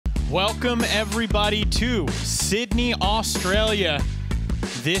Welcome everybody to Sydney, Australia.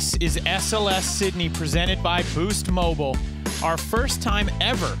 This is SLS Sydney presented by Boost Mobile. Our first time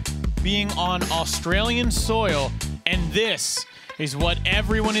ever being on Australian soil, and this is what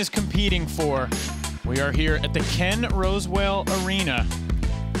everyone is competing for. We are here at the Ken Rosewell Arena.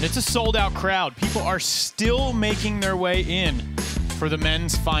 And it's a sold out crowd. People are still making their way in for the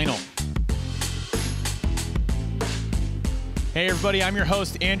men's final. Hey everybody, I'm your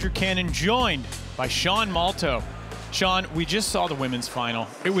host, Andrew Cannon, joined by Sean Malto. Sean, we just saw the women's final.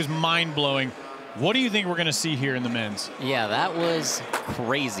 It was mind-blowing. What do you think we're gonna see here in the men's? Yeah, that was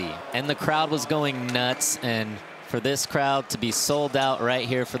crazy. And the crowd was going nuts. And for this crowd to be sold out right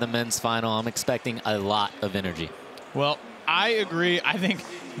here for the men's final, I'm expecting a lot of energy. Well, I agree. I think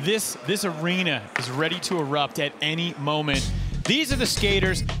this arena is ready to erupt at any moment. These are the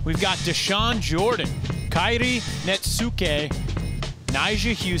skaters. We've got Dashawn Jordan, Kairi Netsuke,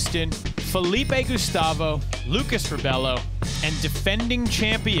 Nyjah Huston, Felipe Gustavo, Lucas Rabelo, and defending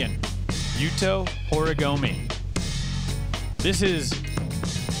champion, Yuto Horigome. This is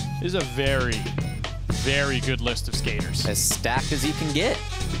a very, very good list of skaters. As stacked as you can get.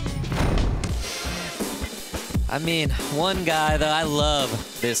 I mean, one guy that I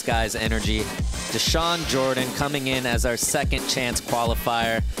love this guy's energy, Dashawn Jordan, coming in as our second chance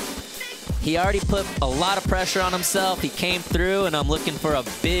qualifier. He already put a lot of pressure on himself. He came through, and I'm looking for a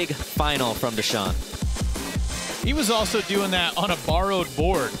big final from Dashawn. He was also doing that on a borrowed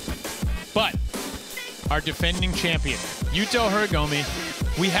board. But our defending champion, Yuto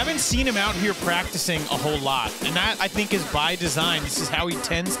Horigome, we haven't seen him out here practicing a whole lot. And that, I think, is by design. This is how he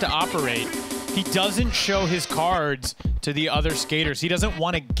tends to operate. He doesn't show his cards to the other skaters. He doesn't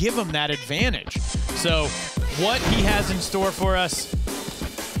want to give them that advantage. So what he has in store for us,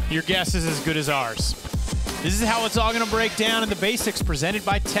 your guess is as good as ours. This is how it's all going to break down in the basics presented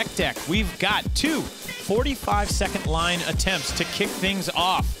by Tech Deck. We've got two 45-second line attempts to kick things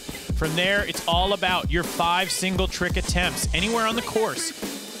off. From there, it's all about your 5 single trick attempts anywhere on the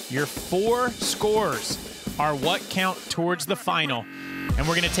course. Your 4 scores are what count towards the final. And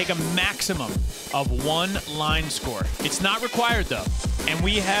we're going to take a maximum of 1 line score. It's not required, though. And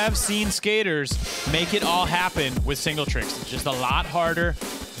we have seen skaters make it all happen with single tricks. It's just a lot harder,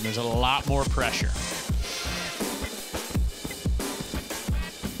 and there's a lot more pressure.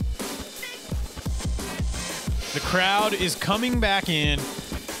 The crowd is coming back in.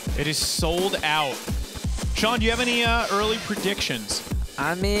 It is sold out. Sean, do you have any early predictions?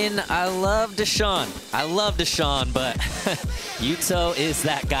 I mean, I love Dashawn. But Yuto is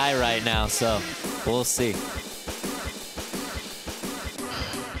that guy right now, so we'll see.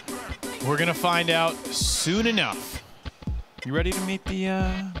 We're gonna find out soon enough. You ready to meet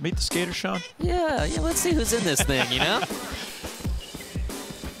the skater, Sean? Yeah, let's see who's in this thing, you know?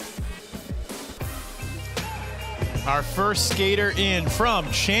 Our first skater in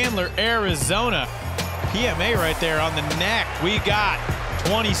from Chandler, Arizona. PMA right there on the neck. We got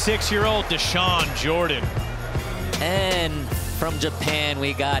 26-year-old Dashawn Jordan. And from Japan,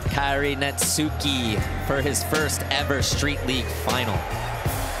 we got Kairi Netsuke for his first ever Street League final.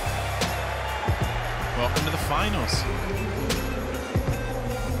 Welcome to the finals.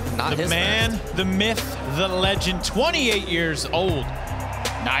 Not the his man, first. the myth, the legend, 28 years old,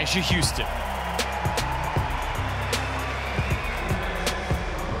 Nyjah Huston.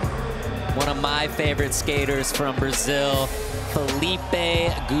 One of my favorite skaters from Brazil, Felipe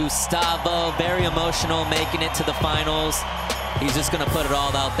Gustavo, very emotional, making it to the finals. He's just gonna put it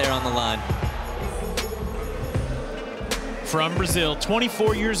all out there on the line. From Brazil,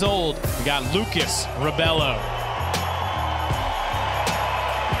 24 years old, we got Lucas Rabelo.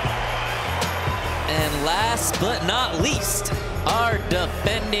 And last but not least, our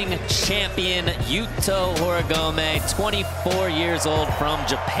defending champion, Yuto Horigome, 24 years old from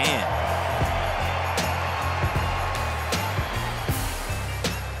Japan.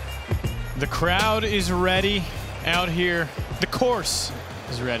 The crowd is ready out here. The course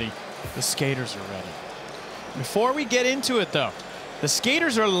is ready. The skaters are ready. Before we get into it, though, the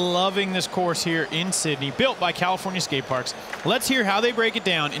skaters are loving this course here in Sydney, built by California Skate Parks. Let's hear how they break it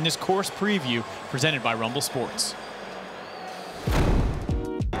down in this course preview presented by Rumble Sports.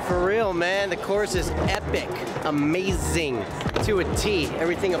 For real, man, the course is epic, amazing, to a T,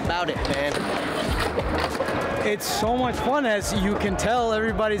 everything about it, man. It's so much fun, as you can tell.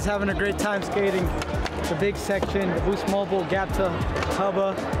 Everybody's having a great time skating. The big section, the Boost Mobile, gap to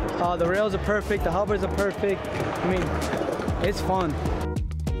hubba. The rails are perfect, the hubbers are perfect. I mean, it's fun.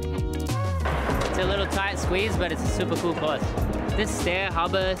 It's a little tight squeeze, but it's a super cool course. This stair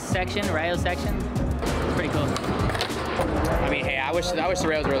hubber section, rail section, pretty cool. I mean, mean, hey, I wish the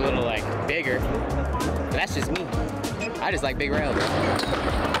rails were a little like bigger. But that's just me. I just like big rails.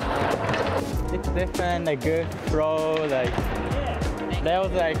 It's different, like good throw, like that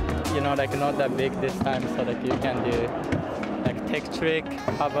was like, you know, like not that big this time, so that you can do like tech trick,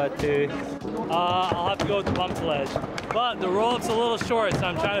 cover two. I'll have to go with the bump ledge. But the roll-up's a little short, so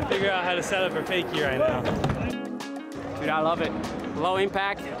I'm trying to figure out how to set up for fakie right now. Dude, I love it. Low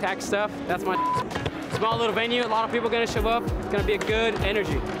impact, tack stuff. That's my small little venue. A lot of people gonna show up. It's gonna be a good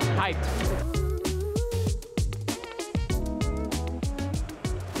energy. Hyped.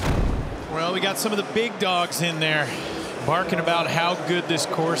 Well, we got some of the big dogs in there barking about how good this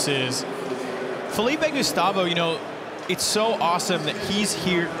course is. Felipe Gustavo, you know, it's so awesome that he's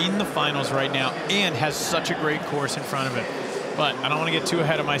here in the finals right now and has such a great course in front of him. But I don't want to get too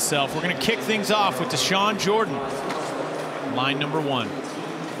ahead of myself. We're going to kick things off with Dashawn Jordan, line number 1.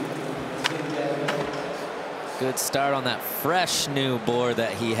 Good start on that fresh new board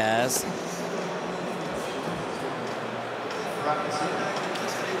that he has.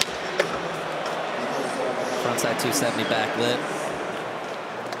 Frontside 270 backlit.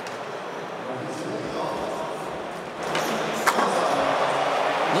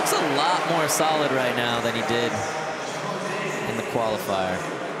 Looks a lot more solid right now than he did in the qualifier.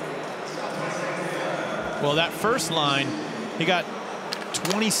 Well, that first line, he got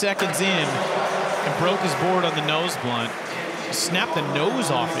 20 seconds in and broke his board on the nose blunt. Snapped the nose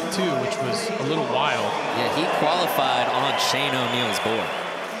off it too, which was a little wild. Yeah, he qualified on Shane O'Neill's board.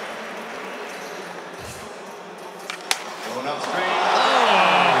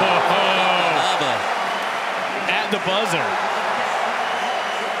 At the buzzer.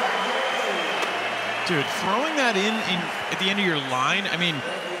 Dude, throwing that in at the end of your line, I mean,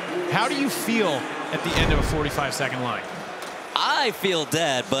 how do you feel at the end of a 45-second line? I feel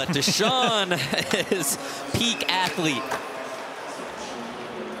dead, but Dashawn is peak athlete.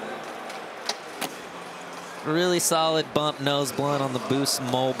 Really solid bump nose blunt on the Boost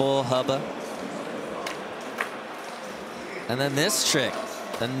Mobile hubba. And then this trick,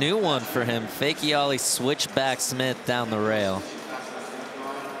 the new one for him, fakie ollie switchback Smith down the rail.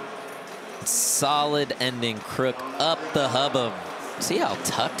 Solid ending crook up the hubba. See how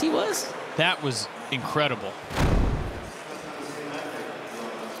tucked he was? That was incredible.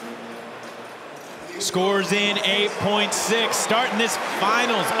 Scores in 8.6, starting this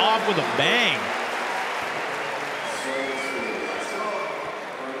finals off with a bang.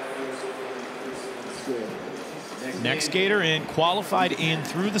 Next skater in, qualified in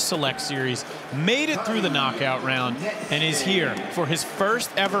through the Select Series, made it through the knockout round, and is here for his first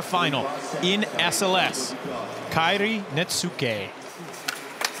ever final in SLS. Kairi Netsuke.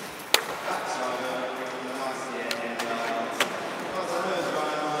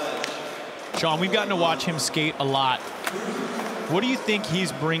 Sean, we've gotten to watch him skate a lot. What do you think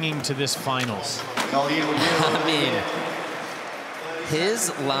he's bringing to this finals? I mean,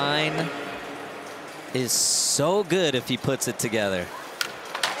 his line is so good if he puts it together,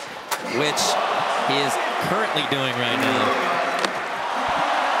 which he is currently doing right now.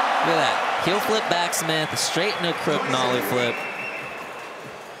 Look at that. Heel flip back Smith, straight into a crook nollie flip.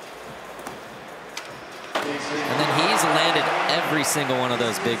 And then he's landed every single one of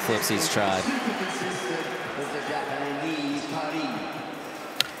those big flips he's tried.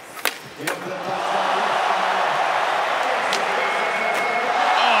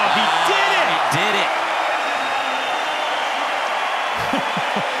 Oh, he did it! He did it.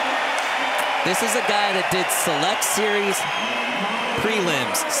 This is a guy that did Select Series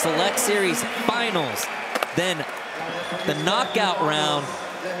prelims, Select Series finals, then the knockout round,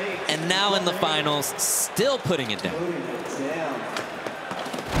 and now in the finals, still putting it down.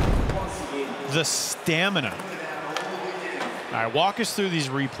 The stamina. All right, walk us through these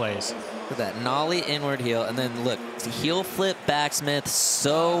replays. Look at that nollie inward heel, and then look, heel flip back Smith,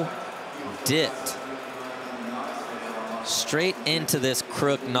 so dipped. Straight into this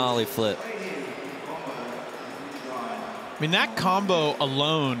crook nollie flip. I mean, that combo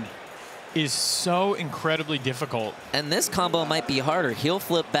alone is so incredibly difficult. And this combo might be harder. Heel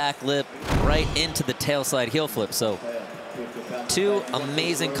flip back lip right into the tail slide heel flip. So two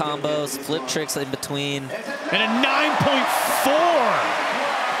amazing combos, flip tricks in between. And a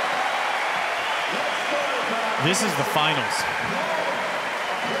 9.4. This is the finals.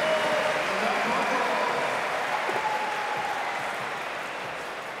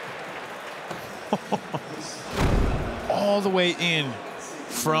 All the way in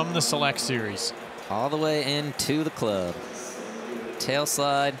from the Select Series. All the way into the club. Tail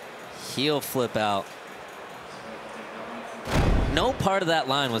slide, heel flip out. No part of that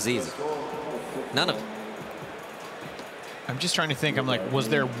line was easy. None of it. I'm just trying to think. I'm like, was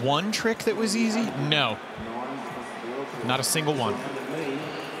there one trick that was easy? No. Not a single one.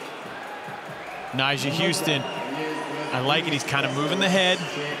 Nyjah Huston, I like it. He's kind of moving the head,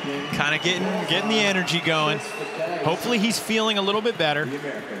 kind of getting the energy going. Hopefully he's feeling a little bit better.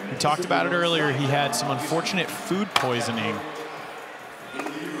 We talked about it earlier. He had some unfortunate food poisoning.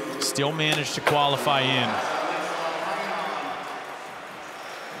 Still managed to qualify in.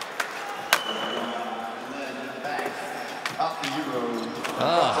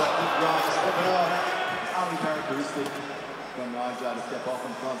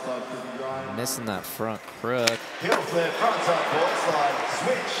 Missing that front crook. Heel flip, front side, board slide,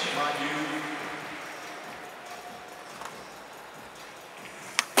 switch, mind you.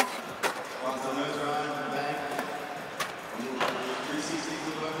 Once on nose ride, back. 360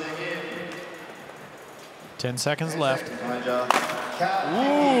 flip over the hip. 10 seconds left. Nyjah.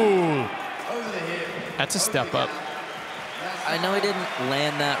 Ooh, Over the hip. that's a step up. I know he didn't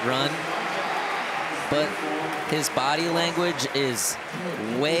land that run, but his body language is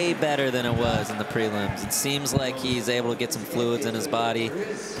way better than it was in the prelims. It seems like he's able to get some fluids in his body,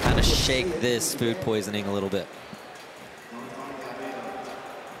 kind of shake this food poisoning a little bit.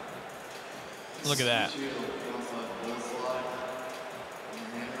 Look at that.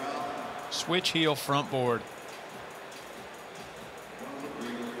 Switch heel front board.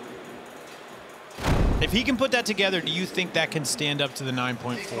 If he can put that together, do you think that can stand up to the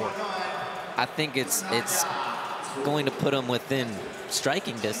 9.4? I think it's going to put him within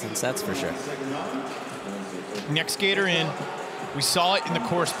striking distance, that's for sure. Next skater in. We saw it in the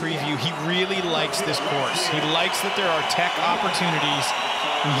course preview. He really likes this course. He likes that there are tech opportunities,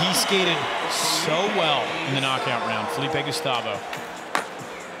 and he skated so well in the knockout round. Felipe Gustavo.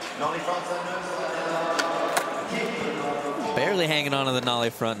 Barely hanging on to the nollie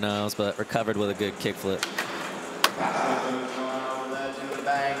front nose, but recovered with a good kickflip.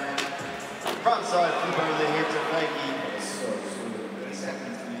 Front side flip over the hip to fakie.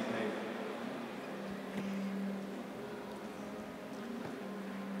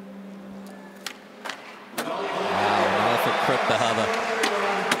 Wow, nollie crook the hubba.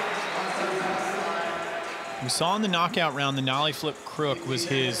 We saw in the knockout round the nollie flip crook was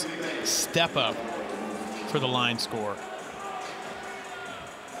his step up for the line score.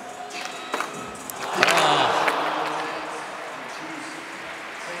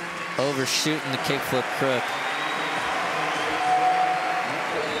 Overshooting the kickflip crook.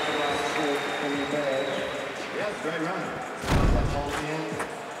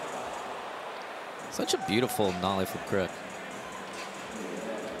 Such a beautiful nollie flip crook.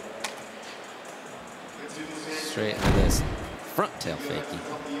 Straight into this front tail fakie.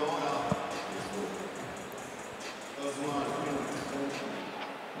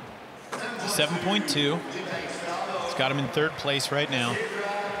 .7.2. It's got him in third place right now.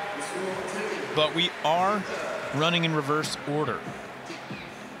 But we are running in reverse order.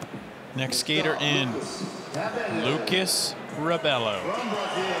 Next skater in, Lucas Rabelo.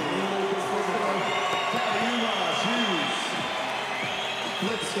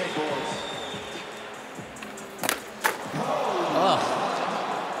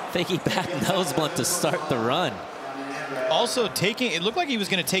 Oh, fakie back nose blunt to start the run. Also taking, it looked like he was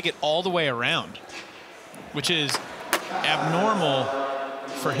going to take it all the way around, which is abnormal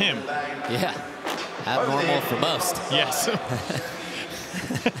for him. Yeah, abnormal for most. Yes.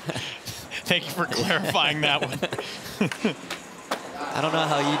 Thank you for clarifying that one. I don't know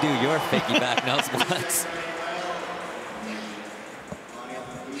how you do your fakie back nose blunts.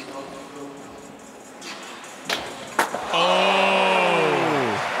 Oh!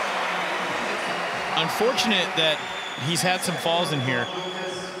 Unfortunate that he's had some falls in here,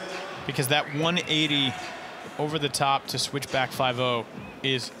 because that 180 over the top to switch back 5-0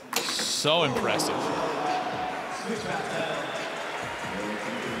 is so impressive.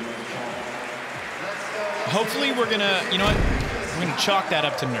 Hopefully we're gonna, you know what? We're gonna chalk that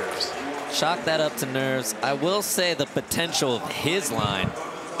up to nerves. Chalk that up to nerves. I will say the potential of his line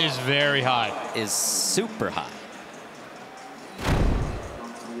is very high. Is super high.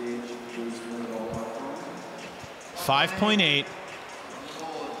 .5.8.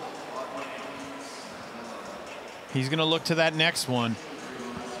 He's gonna look to that next one.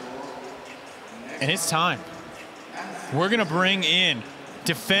 And it's time. We're gonna bring in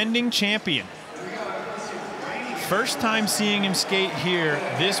defending champion. First time seeing him skate here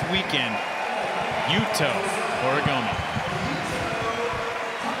this weekend, Yuto Horigome.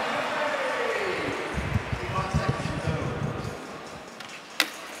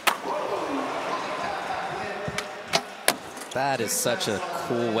 That is such a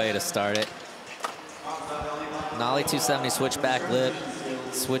cool way to start it. Nollie 270 switch back lip,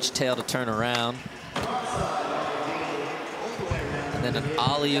 switch tail to turn around. And then an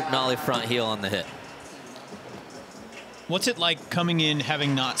alley-oop nollie front heel on the hit. What's it like coming in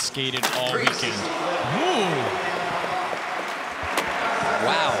having not skated all weekend? Ooh.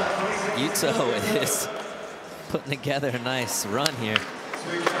 Wow, Yuto is putting together a nice run here.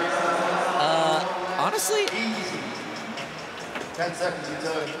 Honestly, 10 seconds,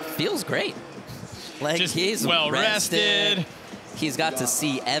 Yuto. feels great. Like, Just he's well rested. He's got to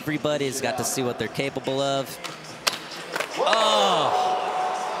see everybody. He's got to see what they're capable of. Oh!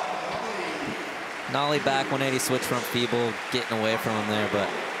 Nollie back 180 switch front feeble, getting away from him there, but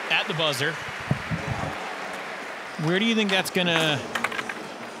At the buzzer. Where do you think that's going to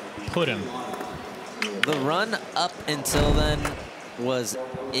put him? the run up until then was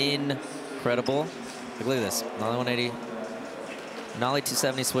incredible. Like, look at this. Nollie 180. Nollie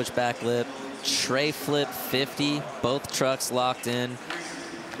 270 switch back lip. Tray flip 50. Both trucks locked in.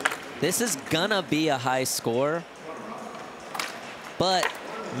 This is gonna be a high score, but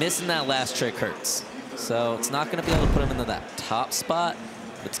missing that last trick hurts. So it's not gonna be able to put him into that top spot,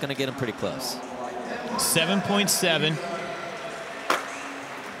 but it's gonna get him pretty close. 7.7.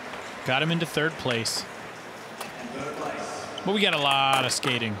 Got him into third place. But we got a lot of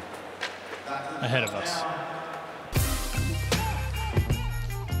skating ahead of us.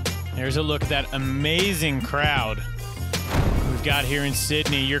 There's a look at that amazing crowd we've got here in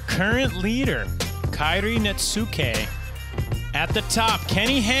Sydney. Your current leader, Kairi Netsuke, at the top. Can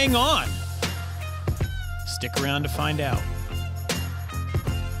he hang on? Stick around to find out.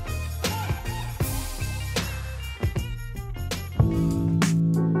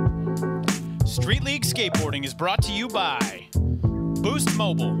 Street League Skateboarding is brought to you by Boost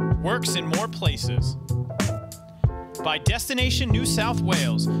Mobile, works in more places. By Destination New South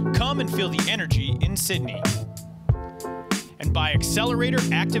Wales, come and feel the energy in Sydney. And by Accelerator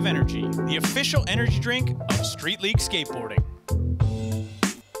Active Energy, the official energy drink of Street League Skateboarding.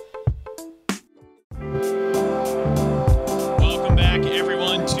 Welcome back,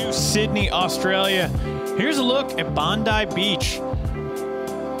 everyone, to Sydney, Australia. Here's a look at Bondi Beach,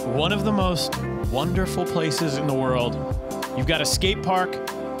 one of the most wonderful places in the world. You've got a skate park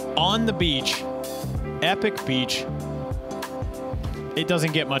on the beach, epic beach. It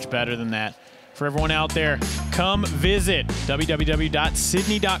doesn't get much better than that. For everyone out there, come visit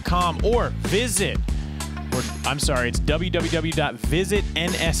www.sydney.com or visit, or I'm sorry, it's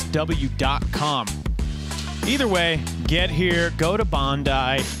www.visitnsw.com. Either way, get here, go to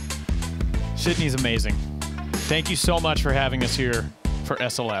Bondi. Sydney's amazing. Thank you so much for having us here for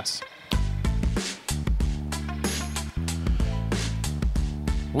SLS.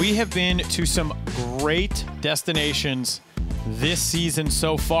 We have been to some great destinations this season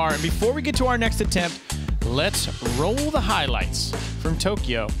so far. And before we get to our next attempt, let's roll the highlights from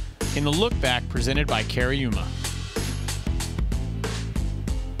Tokyo in the look back presented by Kairi.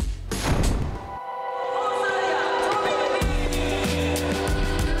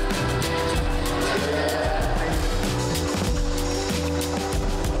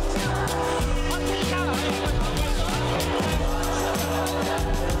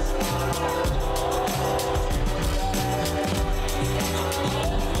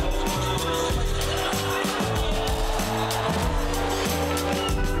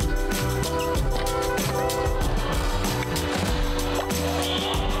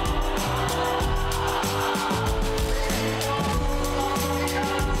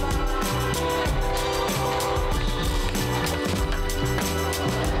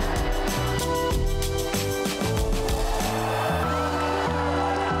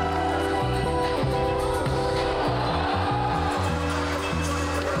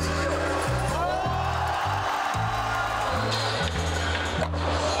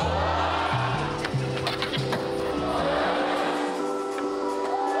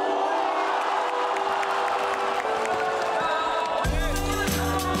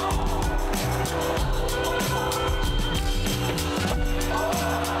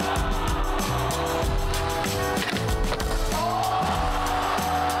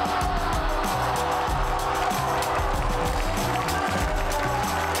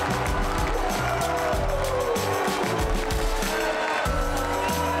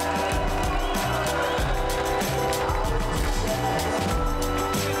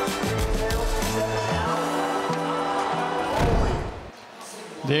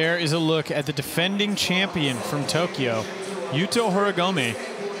 There is a look at the defending champion from Tokyo, Yuto Horigome,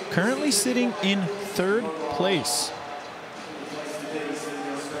 currently sitting in third place.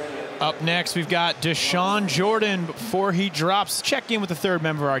 Up next, we've got Dashawn Jordan before he drops. Check in with the third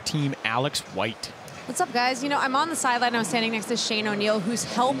member of our team, Alex White. What's up, guys? You know, I'm on the sideline. I was standing next to Shane O'Neill, who's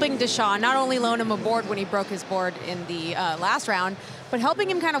helping Dashawn, not only loan him a board when he broke his board in the last round, but helping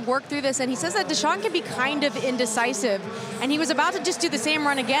him kind of work through this. And he says that Dashawn can be kind of indecisive. And he was about to just do the same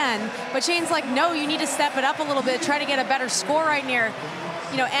run again, but Shane's like, no, you need to step it up a little bit, try to get a better score right near,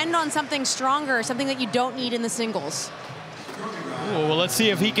 you know, end on something stronger, something that you don't need in the singles. Ooh, well, let's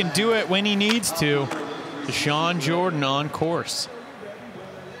see if he can do it when he needs to. Dashawn Jordan on course.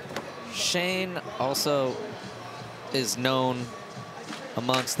 Shane also is known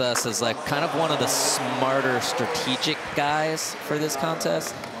amongst us as like kind of one of the smarter strategic guys for this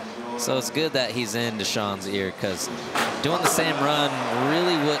contest. So it's good that he's in Dashawn's ear, because doing the same run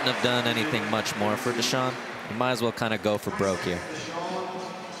really wouldn't have done anything much more for Dashawn. You might as well kind of go for broke here.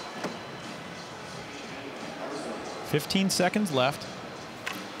 15 seconds left.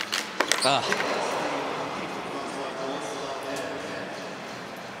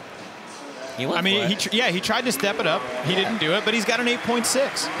 I mean, he tried to step it up. He didn't do it, but he's got an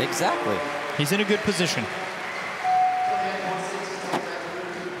 8.6. Exactly. He's in a good position.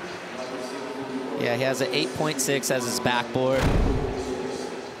 Yeah, he has an 8.6 as his backboard.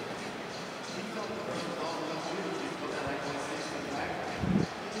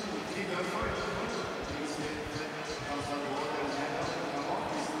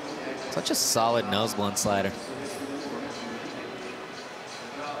 Such a solid nose blunt slider.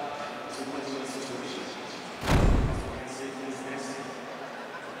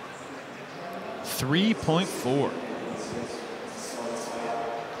 .4.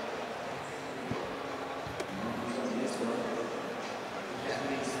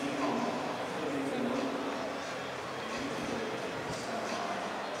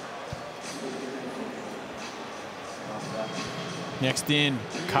 Next in,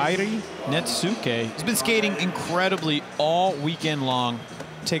 Kairi Netsuke. He's been skating incredibly all weekend long.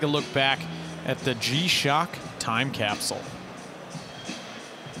 Take a look back at the G-Shock time capsule.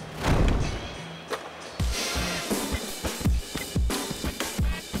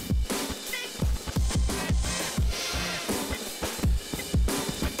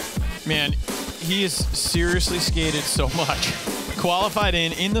 Man, he has seriously skated so much. Qualified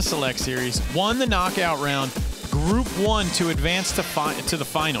in the Select Series, won the knockout round, Group 1 to advance to the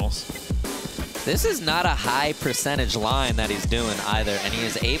finals. This is not a high percentage line that he's doing either, and he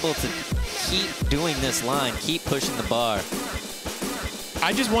is able to keep doing this line, keep pushing the bar.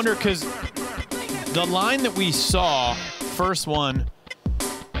 I just wonder, because the line that we saw, first one,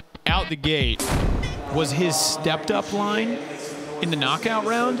 out the gate, was his stepped-up line in the knockout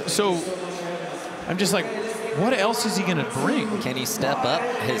round. So I'm just like, what else is he going to bring? Can he step up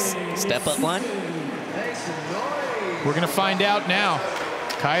his step-up line? We're going to find out now.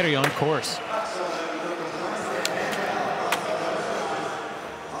 Kairi on course.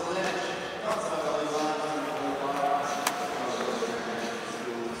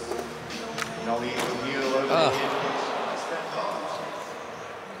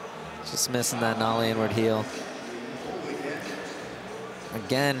 Just missing that nollie inward heel.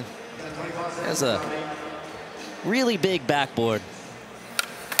 Again, there's a really big backboard.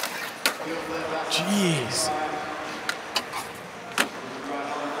 Jeez.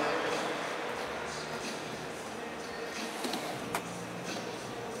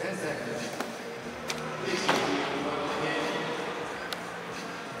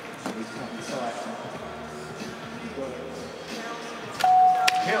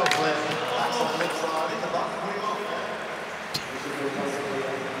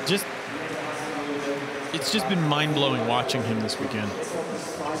 It's just been mind-blowing watching him this weekend.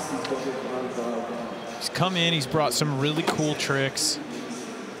 He's come in, he's brought some really cool tricks.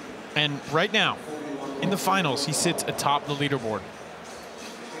 And right now, in the finals, he sits atop the leaderboard.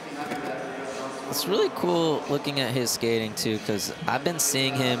 It's really cool looking at his skating too, because I've been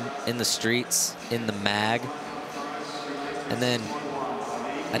seeing him in the streets, in the mag. And then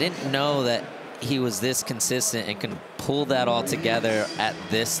I didn't know that he was this consistent and can pull that all together at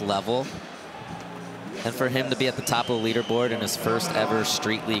this level. And for him to be at the top of the leaderboard in his first ever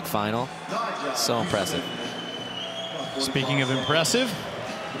Street League final, so impressive. Speaking of impressive,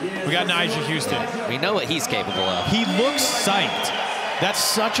 we got Nyjah Huston. We know what he's capable of. He looks psyched. That's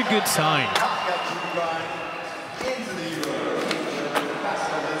such a good sign.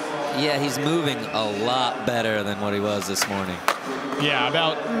 Yeah, he's moving a lot better than what he was this morning. Yeah,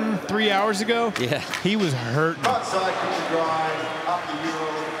 about 3 hours ago, yeah, he was hurting.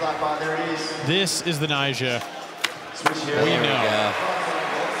 This is the Nyjah we know.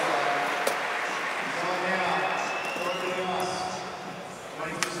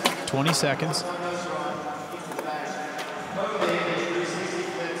 20 seconds.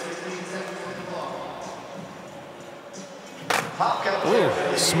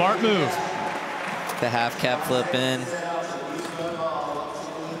 Smart move. The half cap flip in.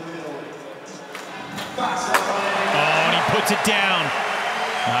 Oh, and he puts it down.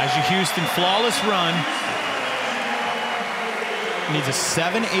 Nyjah Huston, flawless run. Needs a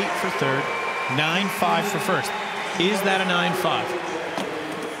 7-8 for third, 9-5 for first. Is that a 9-5?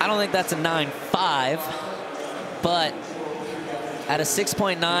 I don't think that's a 9-5, but at a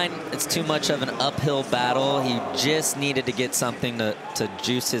 6.9, it's too much of an uphill battle. He just needed to get something to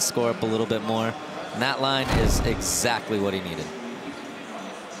juice his score up a little bit more. And that line is exactly what he needed.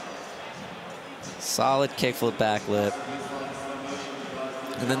 Solid kickflip backlip.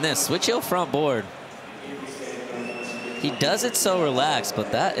 And then this, switch heel front board. He does it so relaxed,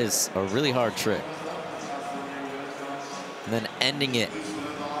 but that is a really hard trick. And then ending it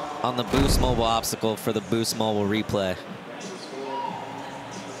on the Boost Mobile obstacle for the Boost Mobile replay.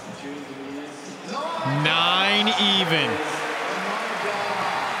 9 even.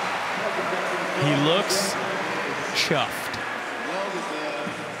 He looks chuffed.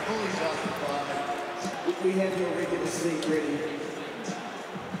 We have your regular seat ready.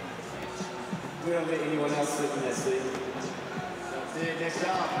 We don't let anyone else sit in that seat. Next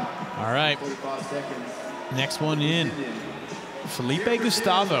up. All right. 45 seconds. Next one in. Felipe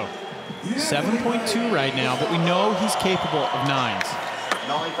Gustavo. 7.2 right now, but we know he's capable of 9s.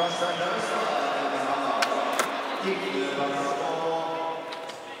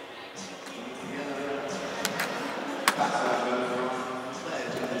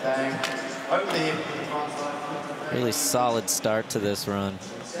 Really solid start to this run.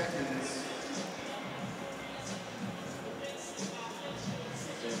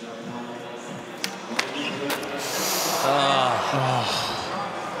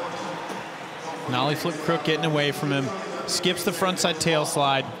 Nollie flip crook getting away from him. Skips the frontside tail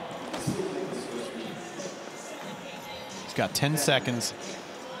slide. He's got 10 seconds.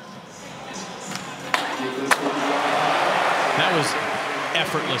 That was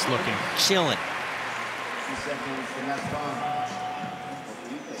effortless looking. Chilling.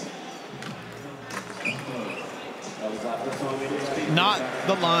 Not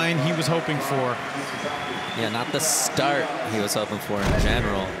the line he was hoping for. Yeah, not the start he was hoping for in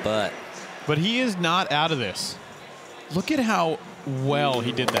general, but he is not out of this. Look at how well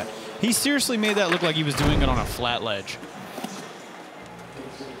he did that. He seriously made that look like he was doing it on a flat ledge.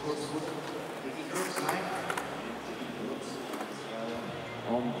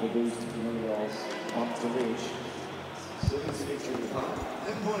 On the boost, on the reach.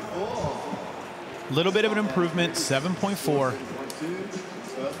 Little bit of an improvement, 7.4.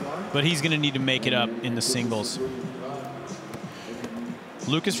 But he's going to need to make it up in the singles.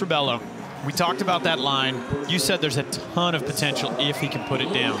 Lucas Rabelo. We talked about that line. You said there's a ton of potential if he can put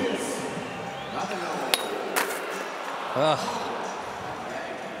it down.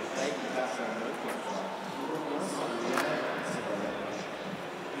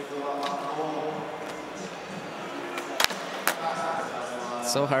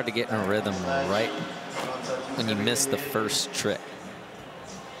 so hard to get in a rhythm right when you miss the first trick.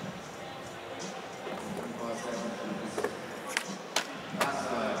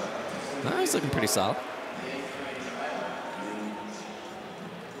 No, he's looking pretty solid.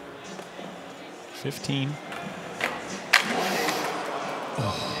 15.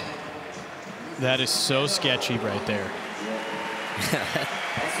 Oh. That is so sketchy right there.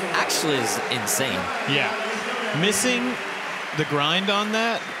 Actually is insane. Yeah. Missing the grind on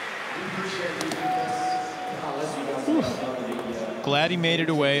that. Whew. Glad he made it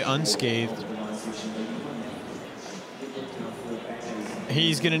away unscathed.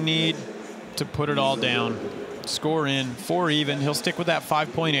 He's going to need to put it all down. Score in, 4 even. He'll stick with that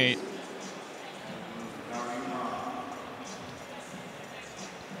 5.8.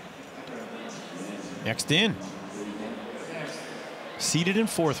 Next in. Seated in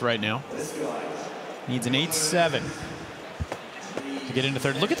 4th right now. Needs an 8.7 to get into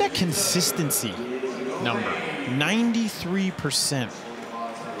 3rd. Look at that consistency number. 93%.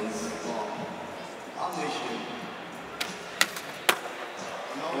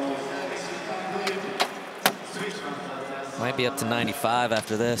 Might be up to 95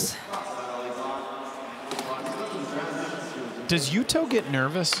 after this. Does Yuto get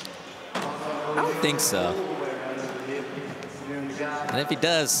nervous? I don't think so. And if he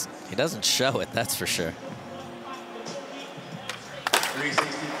does, he doesn't show it, that's for sure.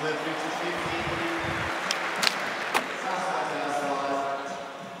 360 flip,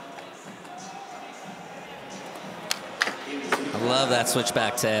 50-50. I love that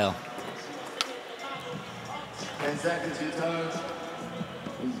switchback tail. 10 seconds, Yuto.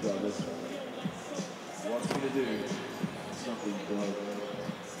 He's got this. What's he going to do? Something below.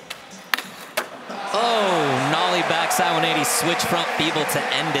 backside 180 switch front feeble to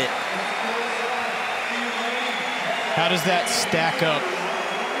end it. How does that stack up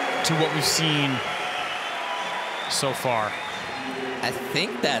to what we've seen so far? I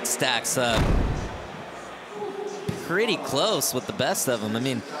think that stacks up pretty close with the best of them. I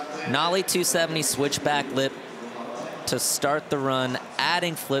mean, Nollie 270 switchback lip to start the run,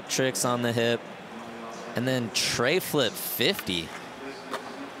 adding flip tricks on the hip, and then tray flip 50.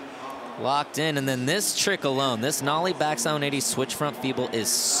 Locked in, and then this trick alone, this Nollie backside 180 switch front feeble is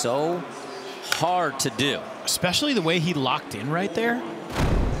so hard to do. Especially the way he locked in right there.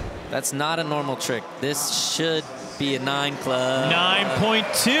 That's not a normal trick. This should be a 9 club.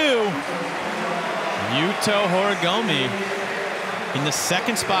 9.2. Yuto Horigome in the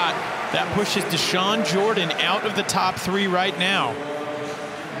second spot. That pushes Dashawn Jordan out of the top 3 right now.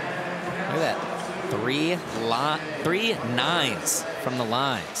 Look at that. 3 nines from the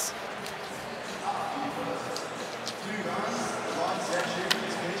lines.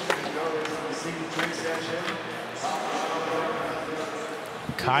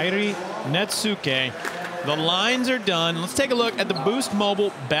 Kairi, Netsuke. The lines are done. Let's take a look at the Boost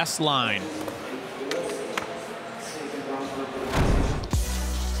Mobile best line.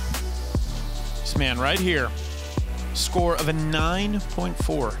 This man right here, score of a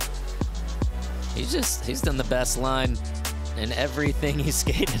 9.4. He's done the best line in everything he's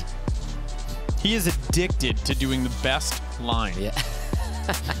skated. He is addicted to doing the best line. Yeah.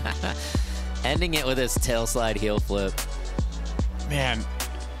 Ending it with his tail slide heel flip. Man,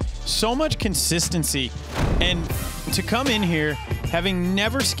 so much consistency. And to come in here, having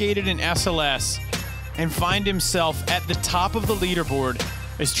never skated an SLS and find himself at the top of the leaderboard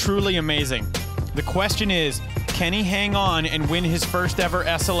is truly amazing. The question is, can he hang on and win his first ever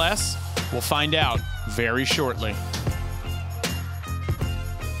SLS? We'll find out very shortly.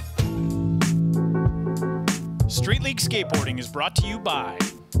 Street League Skateboarding is brought to you by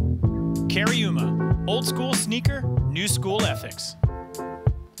Kairi, old school sneaker, new school ethics.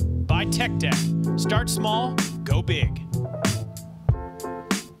 By Tech Deck, start small, go big.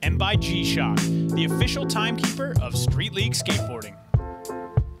 And by G-Shock, the official timekeeper of Street League Skateboarding.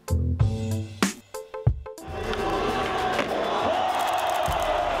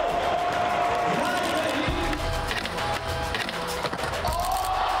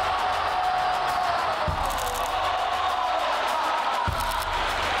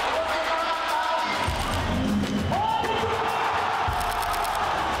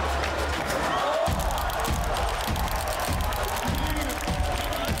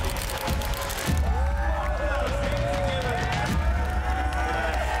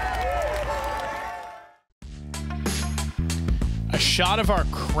 Shot of our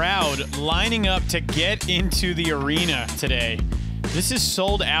crowd lining up to get into the arena today. This is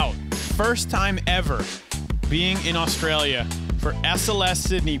sold out. First time ever being in Australia for SLS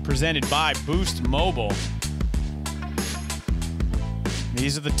Sydney presented by Boost Mobile.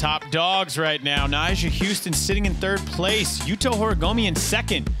 These are the top dogs right now. Nyjah Huston sitting in third place. Yuto Horigome in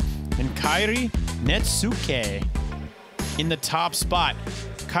second. And Kairi Netsuke in the top spot.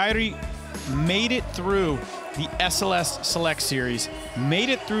 Kairi made it through the SLS Select Series, made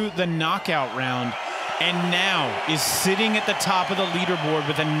it through the knockout round, and now is sitting at the top of the leaderboard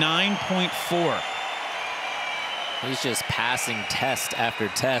with a 9.4. He's just passing test after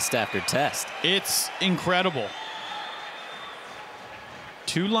test after test. It's incredible.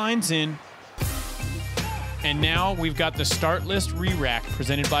 2 lines in, and now we've got the start list re-rack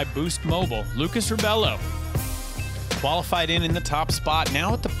presented by Boost Mobile. Lucas Rabelo qualified in the top spot,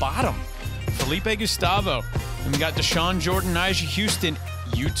 now at the bottom. Felipe Gustavo. And we got Dashawn Jordan, Nyjah Huston,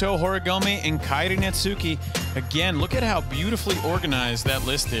 Yuto Horigome, and Kairi Netsuke. Again, look at how beautifully organized that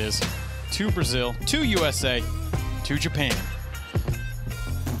list is. 2 Brazil, 2 USA, 2 Japan.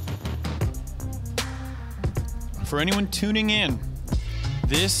 For anyone tuning in,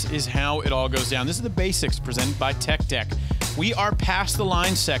 this is how it all goes down. This is the basics presented by Tech Deck. We are past the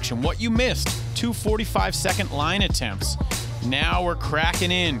line section. What you missed, 2 45-second line attempts. Now we're cracking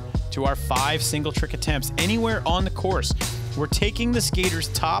in to our 5 single trick attempts anywhere on the course. We're taking the skater's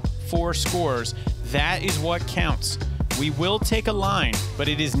top 4 scores. That is what counts. We will take a line, but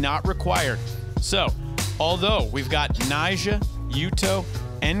it is not required. So, although we've got Nyjah, Yuto,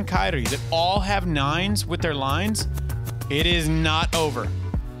 and Kairi that all have 9s with their lines, it is not over.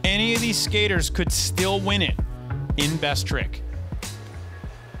 Any of these skaters could still win it in best trick.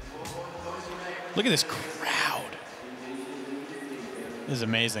 Look at this crowd. This is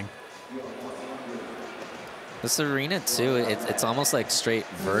amazing. This arena, too, it's almost like straight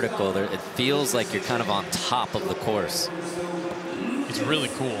vertical. It feels like you're kind of on top of the course. It's really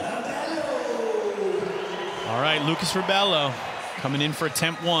cool. All right, Lucas Rabelo coming in for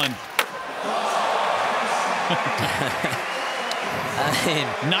attempt 1. I mean,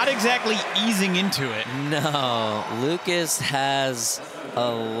 not exactly easing into it. No, Lucas has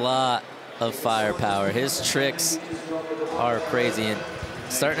a lot of firepower. His tricks are crazy. And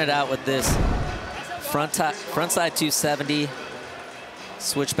starting it out with this frontside 270,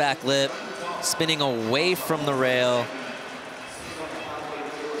 switchback lip, spinning away from the rail.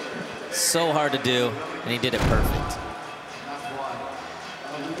 So hard to do, and he did it perfect.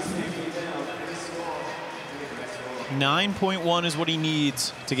 $9.1 is what he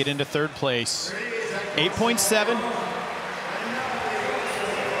needs to get into 3rd place. 8.7.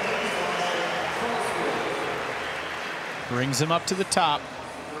 Brings him up to the top.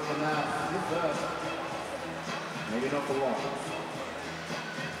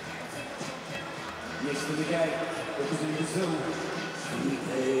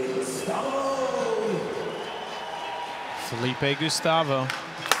 Felipe Gustavo.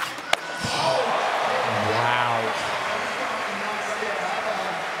 Wow.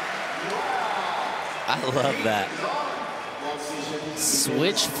 I love that.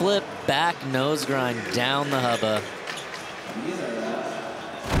 Switch flip back nose grind down the hubba.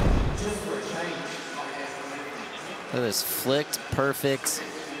 Look at this, flicked, perfect.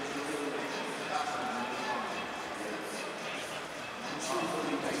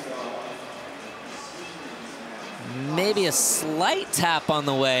 Maybe a slight tap on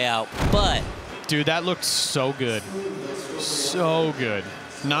the way out, but. Dude, that looked so good. So good.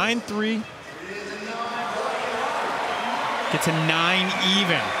 9-3. Gets a 9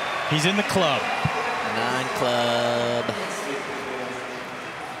 even. He's in the club. 9 club.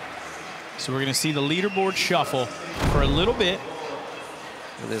 So we're going to see the leaderboard shuffle for a little bit.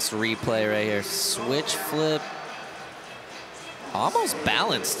 Look at this replay right here. Switch flip. Almost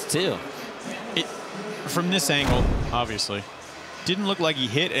balanced, too. From this angle, obviously, didn't look like he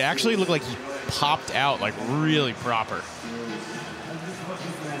hit. It actually looked like he popped out, like really proper.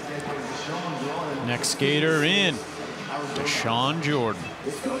 Next skater in. Dashawn Jordan.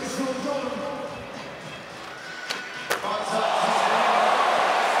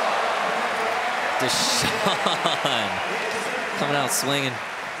 Dashawn coming out swinging.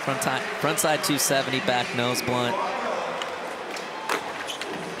 Frontside 270, back nose blunt.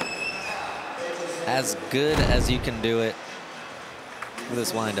 As good as you can do it with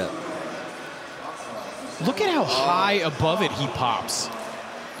this windup. Look at how high above it he pops.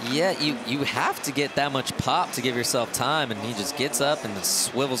 Yeah, you have to get that much pop to give yourself time, and he just gets up and then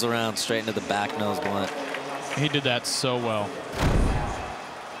swivels around straight into the back nose blunt. He did that so well.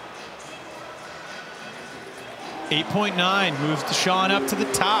 8.9 moves Dashawn up to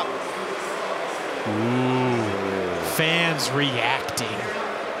the top. Ooh. Fans reacting.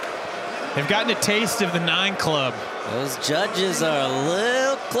 They've gotten a taste of the 9 club. Those judges are a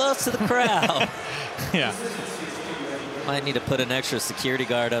little close to the crowd. Yeah. Might need to put an extra security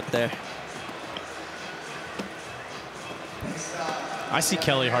guard up there. I see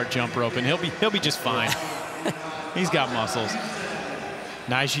Kelly Hart jump rope, and he'll be just fine. He's got muscles.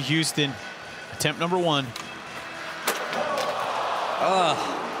 Nyjah Huston, attempt number 1.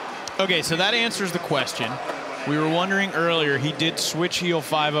 Okay, so that answers the question. We were wondering earlier, he did switch heel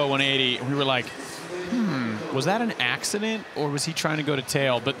 5-0 180, and we were like, was that an accident, or was he trying to go to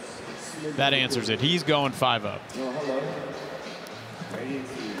tail? But that answers it. He's going 5-0.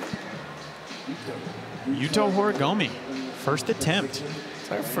 Yuto Horigome, first attempt.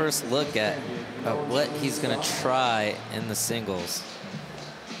 It's our first look at what he's going to try in the singles.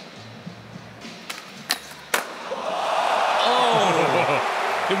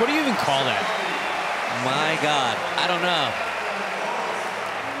 Oh! Dude, what do you even call that? My God, I don't know.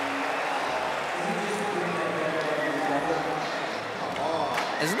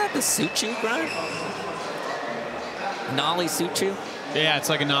 Isn't that the Suchu grind? Nollie Suchu? Yeah, it's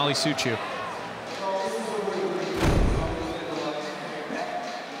like a Nollie Suchu.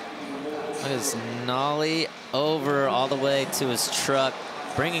 Look at this Nollie over all the way to his truck,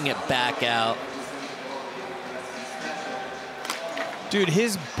 bringing it back out. Dude,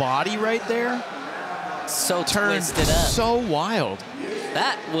 his body right there so turned twisted up. So wild.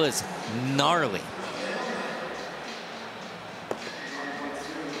 That was gnarly.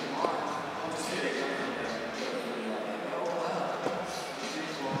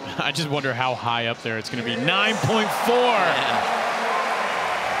 I just wonder how high up there it's going to be. 9.4. Yeah.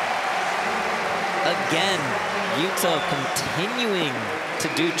 Again, Yuto continuing to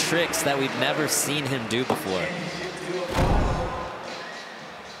do tricks that we've never seen him do before.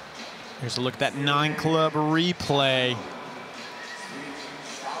 Here's a look at that 9 club replay.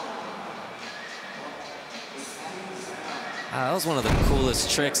 That was one of the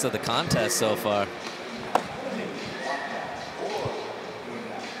coolest tricks of the contest so far.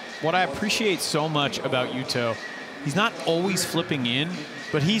 What I appreciate so much about Yuto, he's not always flipping in,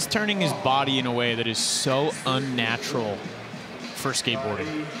 but he's turning his body in a way that is so unnatural for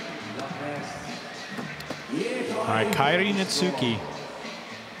skateboarding. All right, Kairi Netsuke.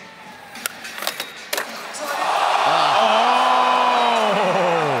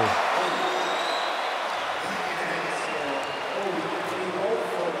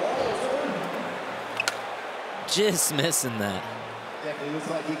 Just missing that. Definitely looks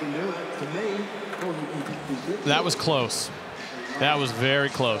like he can do it to me. That was close. That was very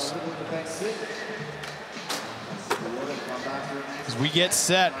close. As we get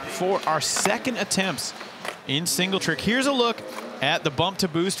set for our second attempts in single trick. Here's a look at the bump to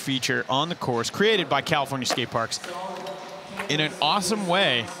boost feature on the course created by California Skate Parks. In an awesome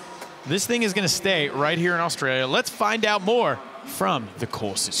way, this thing is going to stay right here in Australia. Let's find out more from the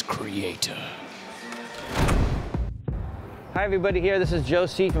course's creator. Hi everybody here, this is Joe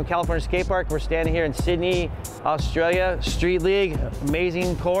C from California Skate Park. We're standing here in Sydney, Australia, Street League,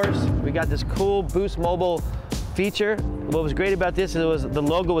 amazing course. We got this cool Boost Mobile feature. What was great about this is the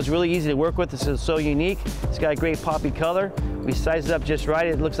logo was really easy to work with. This is so unique. It's got a great poppy color. We sized it up just right.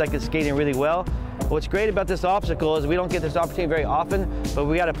 It looks like it's skating really well. What's great about this obstacle is we don't get this opportunity very often, but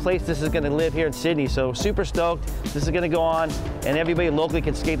we got a place this is going to live here in Sydney. So super stoked. This is going to go on, and everybody locally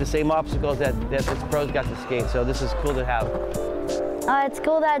can skate the same obstacles that this pros got to skate. So this is cool to have. It's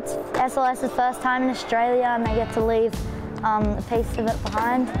cool that it's SLS's first time in Australia, and they get to leave a piece of it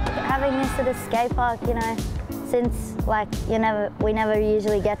behind. Having this at a skate park, you know, since like we never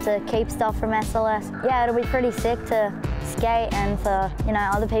usually get to keep stuff from SLS. Yeah, it'll be pretty sick to skate and for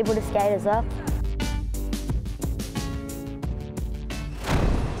other people to skate as well.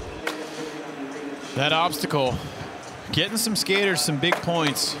 That obstacle, getting some skaters some big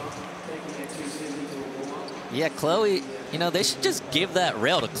points. Yeah, Chloe, they should just give that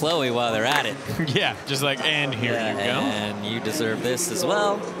rail to Chloe while they're at it. Yeah, just like, and here you go. And you deserve this as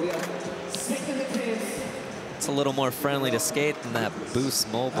well. It's a little more friendly to skate than that Boost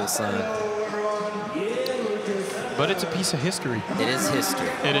Mobile sign. But it's a piece of history. It is history.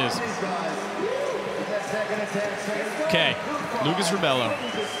 It is. Okay, Lucas Rabelo.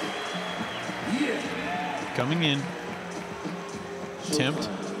 Coming in, attempt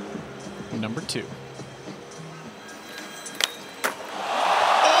number 2.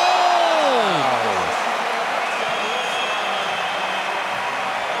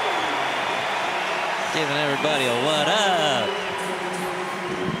 Giving everybody a what up.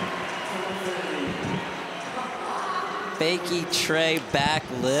 Fakey tray back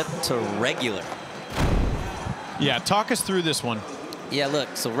lip to regular. Yeah, talk us through this one. Yeah, look,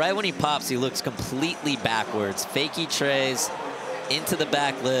 so right when he pops, he looks completely backwards. Fakey trays into the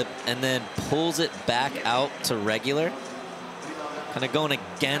back lip and then pulls it back out to regular. Kind of going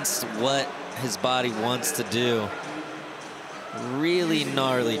against what his body wants to do. Really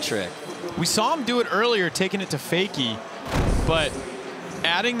gnarly trick. We saw him do it earlier, taking it to Fakey, but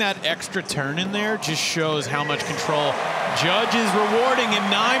adding that extra turn in there just shows how much control. Judge is rewarding him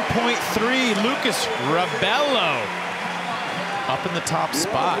 9.3, Lucas Rabelo. Up in the top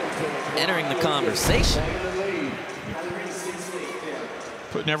spot. Entering the conversation.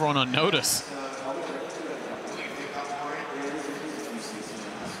 Putting everyone on notice.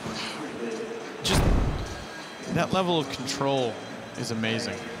 Just that level of control is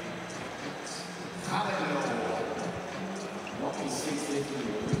amazing.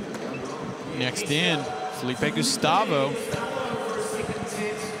 Next in, Felipe Gustavo.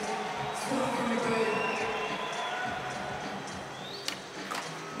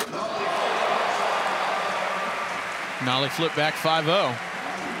 Nollie flip back 5-0.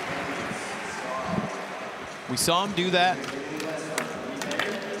 We saw him do that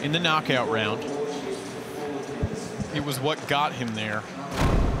in the knockout round. It was what got him there.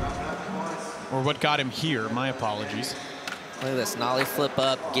 Or what got him here, my apologies. Look at this, nollie flip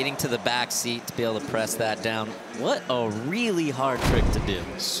up, getting to the back seat to be able to press that down. What a really hard trick to do.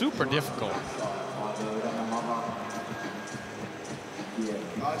 Super difficult.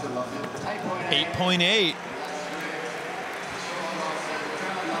 8.8.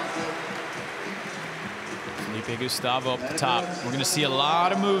 Felipe Gustavo up the top. We're going to see a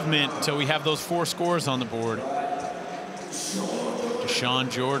lot of movement until we have those 4 scores on the board. Dashawn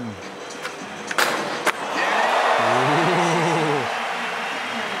Jordan. Ooh.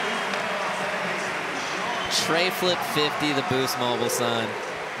 Tray flip 50, the Boost Mobile sign.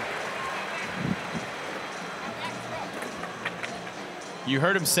 You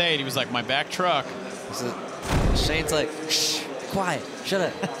heard him say it. He was like, my back truck. Shane's like, shh, quiet, shut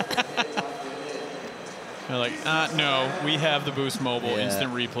up. They're like, no, we have the Boost Mobile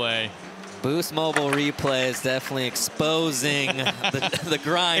instant replay. Boost Mobile replay is definitely exposing the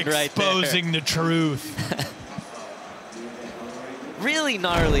grind right there. Exposing the truth. Really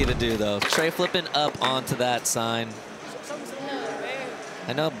gnarly to do, though. Tray flipping up onto that sign.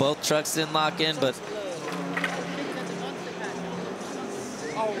 I know both trucks didn't lock in, but...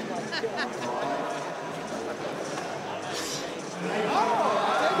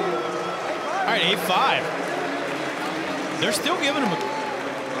 All right, 8-5. They're still giving him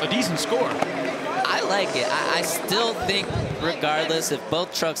a decent score. I like it. I still think, regardless, if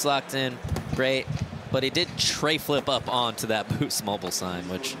both trucks locked in, great. But he did tray flip up onto that Boost Mobile sign,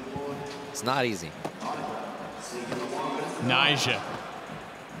 which is not easy. Nyjah.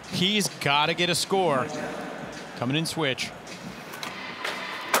 He's got to get a score. Coming in switch.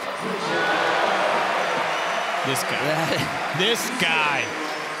 This guy. This guy.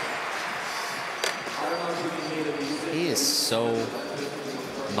 He is so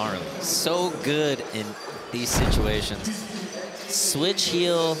gnarly. So good in these situations. Switch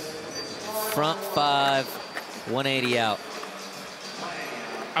heel, front 5, 180 out.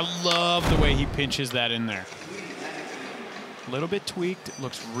 I love the way he pinches that in there. A little bit tweaked. It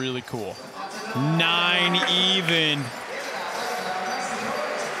looks really cool. 9 even.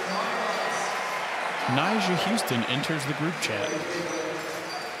 Nyjah Huston enters the group chat.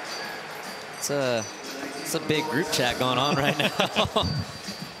 It's a big group chat going on right now.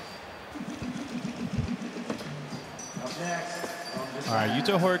 All right,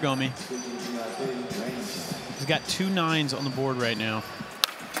 Yuto Horigome. He's got 2 9s on the board right now.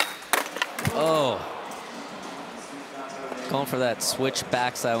 Oh. Going for that switch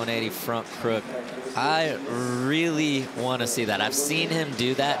backside 180 front crook. I really want to see that. I've seen him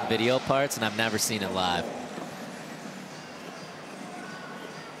do that in video parts, and I've never seen it live.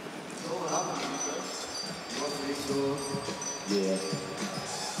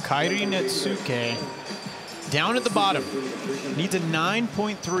 Kairi Netsuke down at the bottom. Needs a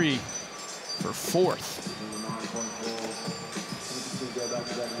 9.3 for 4th.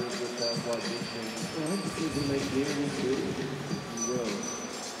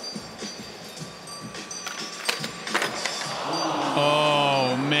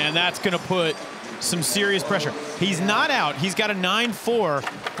 Oh, man, that's going to put some serious pressure. He's not out. He's got a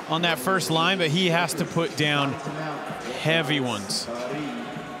 9.4 on that first line, but he has to put down heavy ones.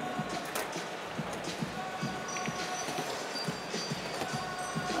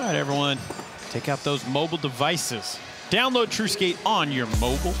 All right, everyone, take out those mobile devices. Download TrueSkate on your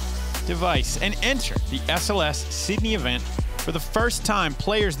mobile device and enter the SLS Sydney event. For the first time,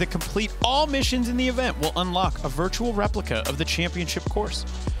 players that complete all missions in the event will unlock a virtual replica of the championship course.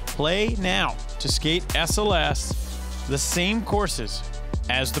 Play now to skate SLS, the same courses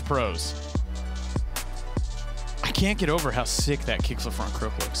as the pros. I can't get over how sick that kickflip front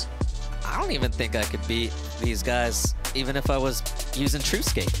crook looks. I don't even think I could beat these guys, even if I was using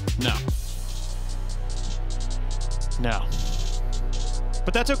TrueSkate. No. No.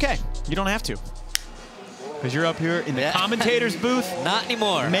 But that's okay. You don't have to. Because you're up here in the commentator's booth. Not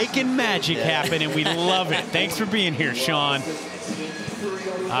anymore. Making magic happen, and we love it. Thanks for being here, Sean.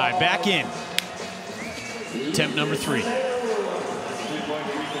 All right, back in. Attempt number 3.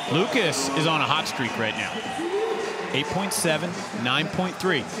 Lucas is on a hot streak right now. 8.7,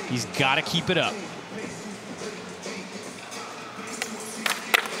 9.3. He's got to keep it up.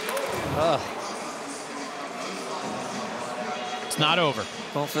 It's not over.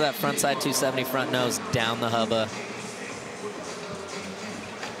 Going for that front side 270 front nose down the hubba.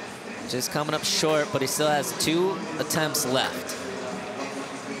 Just coming up short, but he still has 2 attempts left.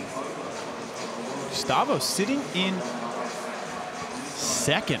 Gustavo sitting in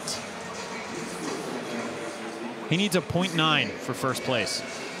 2nd. He needs a 0.9 for first place.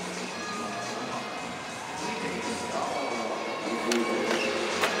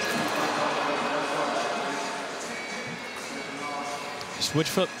 Switch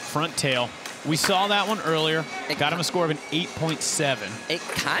foot front tail. We saw that one earlier. It got him a score of an 8.7. It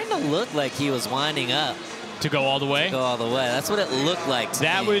kind of looked like he was winding up. To go all the way? Go all the way. That's what it looked like to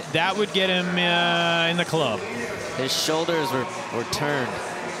me. That would get him in the club. His shoulders were turned.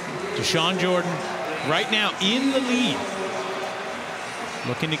 Dashawn Jordan right now in the lead.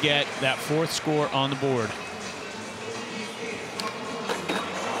 Looking to get that 4th score on the board.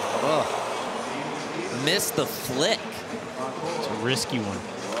 Oh. Missed the flick. It's a risky one.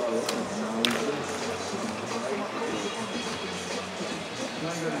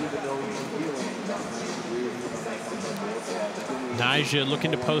 Nyjah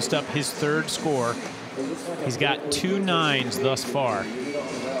looking to post up his 3rd score. He's got 2 9s thus far.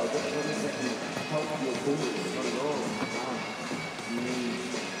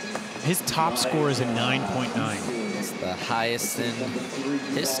 His top score is a 9.9. It's the highest in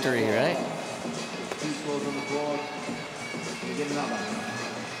history, right?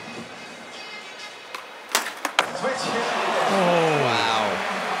 Oh, wow.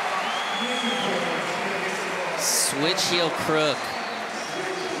 Switch heel crook.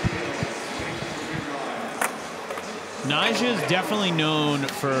 Nyjah is definitely known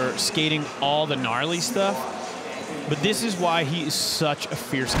for skating all the gnarly stuff, but this is why he is such a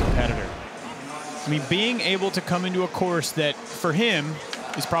fierce competitor. I mean, being able to come into a course that, for him,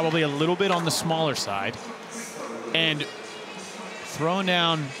 is probably a little bit on the smaller side, and throwing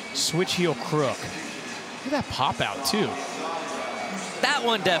down switch heel crook. Look at that pop out, too. That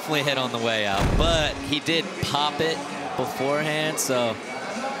one definitely hit on the way out, but he did pop it beforehand, so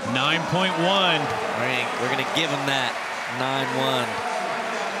 9.1. We're gonna give him that 9-1.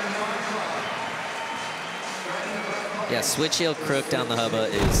 Yeah, switch heel crook down the hubba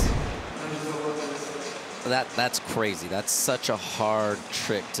is that's crazy. That's such a hard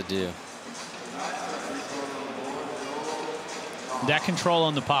trick to do. That control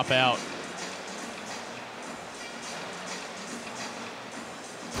on the pop out.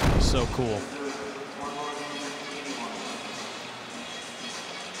 So cool.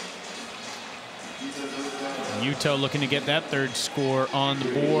 Yuto looking to get that 3rd score on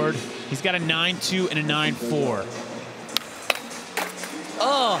the board. He's got a 9-2 and a 9-4.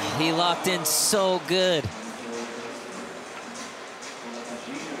 Oh, he locked in so good.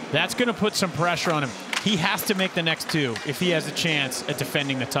 That's going to put some pressure on him. He has to make the next 2 if he has a chance at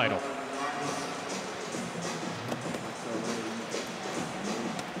defending the title.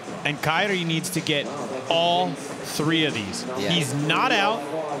 And Kairi needs to get all 3 of these. Yeah. He's not out.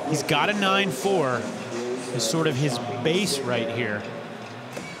 He's got a 9-4. Is sort of his base right here.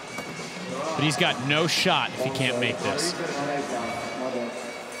 But he's got no shot if he can't make this.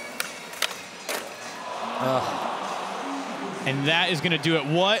 And that is going to do it.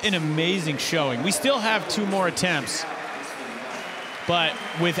 What an amazing showing. We still have 2 more attempts. But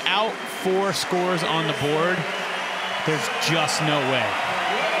without 4 scores on the board, there's just no way.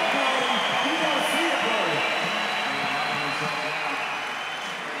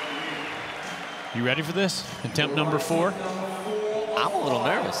 You ready for this? Attempt number 4? I'm a little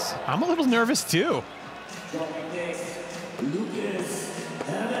nervous. I'm a little nervous too.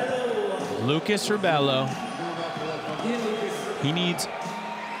 Lucas Rabelo.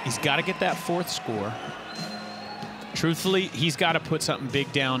 He's got to get that 4th score. Truthfully, he's got to put something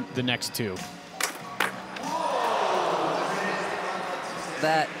big down the next 2.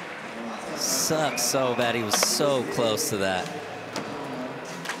 That sucks so bad. He was so close to that.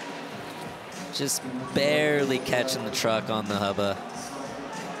 Just barely catching the truck on the hubba.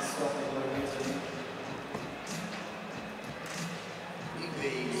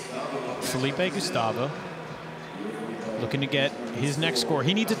 Felipe Gustavo looking to get his next score.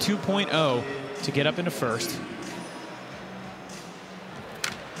 He needs a 2.0 to get up into 1st.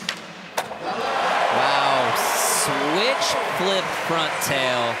 Wow, switch flip front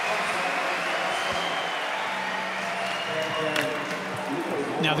tail.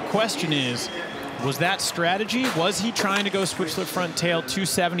 Now the question is, was that strategy? Was he trying to go switch flip front tail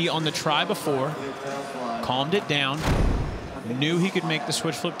 270 on the try before? Calmed it down. Knew he could make the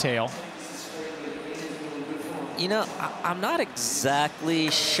switch flip tail. You know, I'm not exactly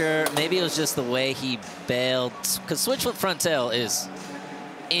sure. Maybe it was just the way he bailed. Because switch flip front tail is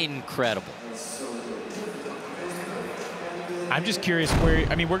incredible. I'm just curious where,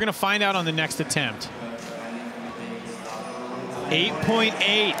 I mean, we're going to find out on the next attempt.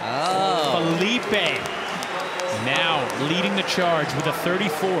 8.8. Oh. Felipe now leading the charge with a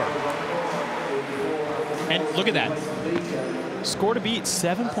 34. And look at that. Score to beat,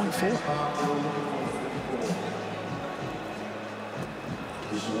 7.4.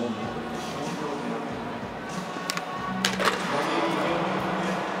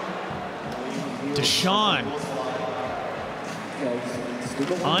 Dashawn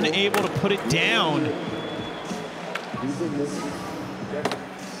unable to put it down.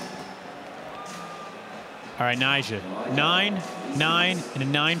 All right, Nyjah, 9, 9, and a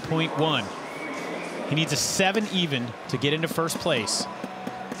 9.1. He needs a 7 even to get into 1st place.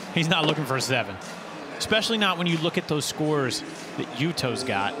 He's not looking for a 7, especially not when you look at those scores that Yuto's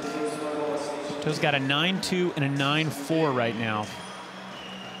got. Yuto's got a 9.2 and a 9.4 right now.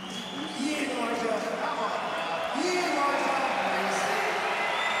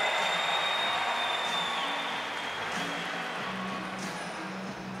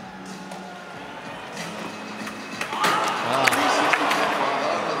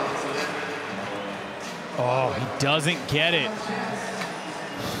 doesn't get it.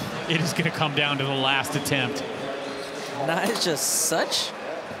 It is going to come down to the last attempt. Nyjah just such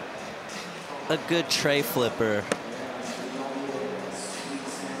a good tray flipper.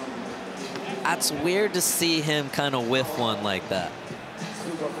 That's weird to see him kind of whiff one like that.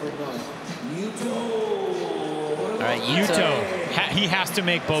 All right, Yuto, he has to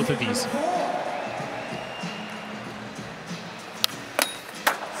make both of these.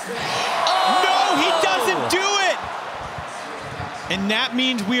 No, he doesn't do it! And that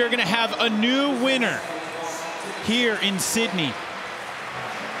means we are going to have a new winner here in Sydney.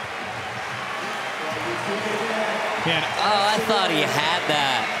 Man, oh, I thought he had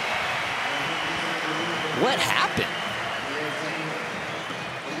that. What happened?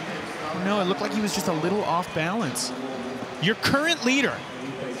 No, it looked like he was just a little off balance. Your current leader,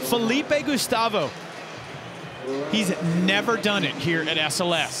 Felipe Gustavo, he's never done it here at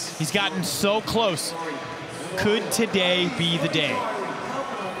SLS. He's gotten so close. Could today be the day?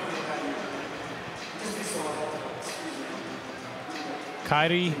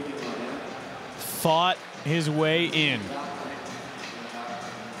 Kairi fought his way in.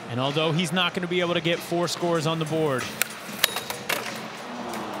 And although he's not going to be able to get 4 scores on the board,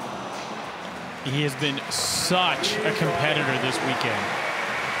 he has been such a competitor this weekend.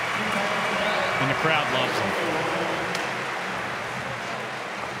 And the crowd loves him.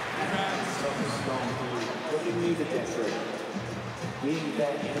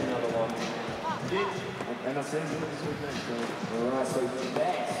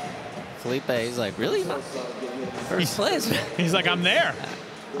 Felipe, he's like, really? First place? He's like, I'm there.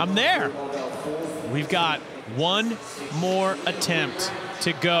 I'm there. We've got one more attempt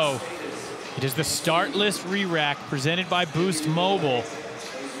to go. It is the start list re-rack presented by Boost Mobile.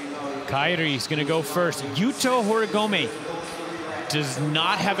 Kairi is going to go first. Yuto Horigome does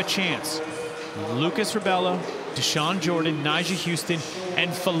not have a chance. Lucas Rabelo, Dashawn Jordan, Nyjah Huston,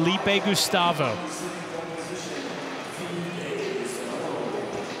 and Felipe Gustavo.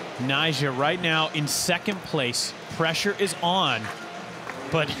 Nyjah right now in second place. Pressure is on,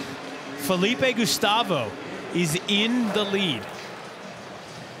 but Felipe Gustavo is in the lead.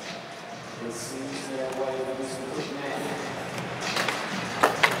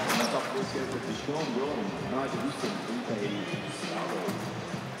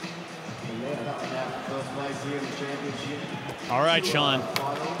 All right, Sean,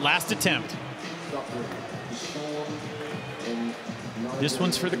 last attempt. This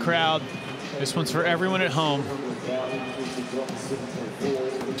one's for the crowd. This one's for everyone at home.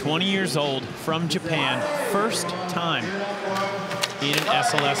 20 years old, from Japan, first time in an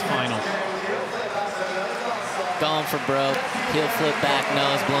SLS final. Going for broke, heel flip back,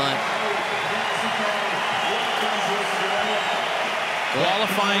 nose blunt.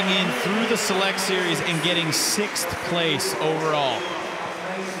 Qualifying in through the select series and getting 6th place overall.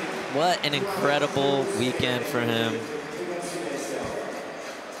 What an incredible weekend for him.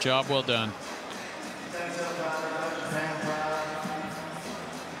 Job well done.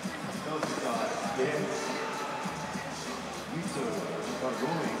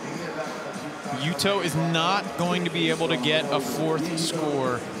 Yuto is not going to be able to get a 4th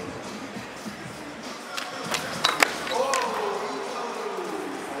score.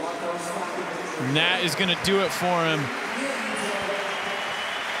 And that is going to do it for him.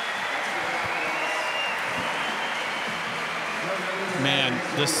 Man,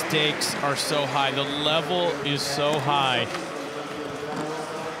 the stakes are so high. The level is so high.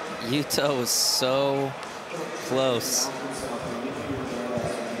 Yuto was so close.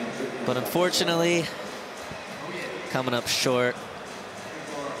 But unfortunately, coming up short.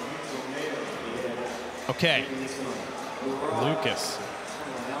 Okay. Lucas.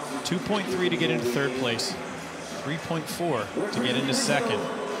 2.3 to get into 3rd place. 3.4 to get into 2nd.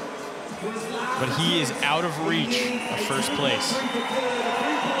 But he is out of reach of 1st place.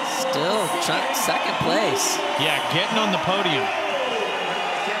 Still 2nd place. Yeah, getting on the podium.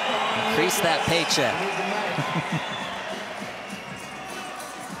 Increase that paycheck.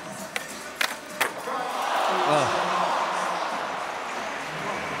 Oh.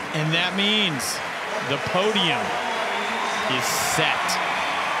 And that means the podium is set.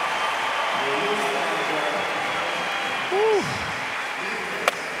 Woo.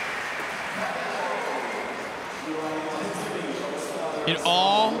 It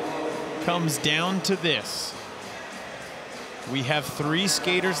all comes down to this. We have 3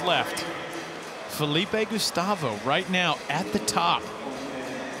 skaters left. Felipe Gustavo right now at the top.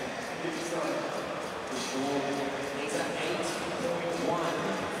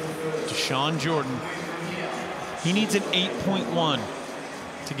 Dashawn Jordan. He needs an 8.1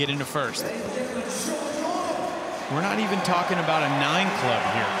 to get into 1st. We're not even talking about a 9 club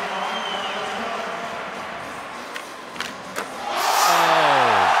here.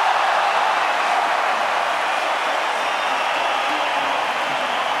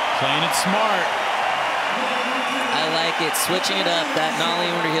 Playing it smart. I like it. Switching it up. That nollie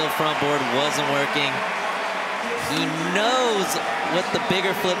underheel front board wasn't working. He knows what the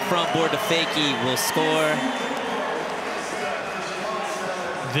bigger flip front board to fakie will score.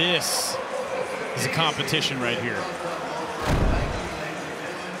 This is a competition right here.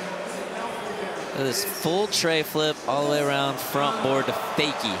 Look at this full tray flip all the way around front board to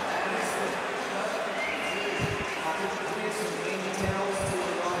fakie.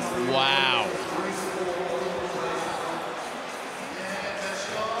 Wow.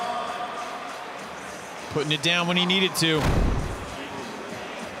 Putting it down when he needed to.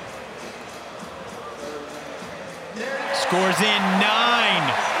 Scores in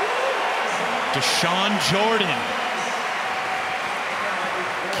 9. Dashawn Jordan.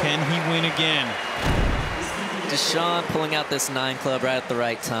 Can he win again? Dashawn pulling out this 9 club right at the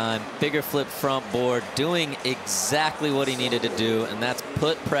right time. Bigger flip front board, doing exactly what he needed to do, and that's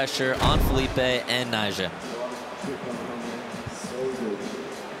put pressure on Felipe and Nyjah.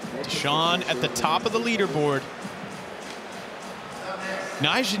 Dashawn at the top of the leaderboard.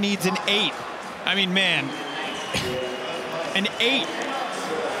 Nyjah needs an 8. I mean, man, an 8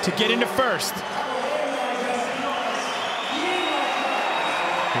 to get into first.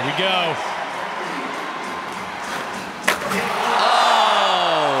 Here we go.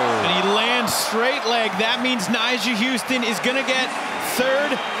 Oh! And he lands straight leg. That means Nyjah Huston is going to get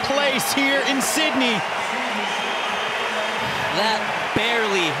 3rd place here in Sydney. That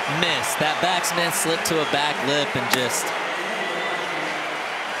barely missed. That backsmith slipped to a back lip and just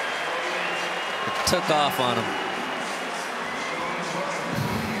took off on him.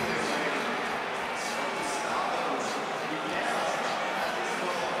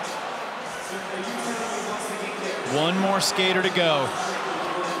 One more skater to go.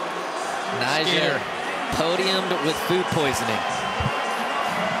 Nyjah podiumed with food poisoning.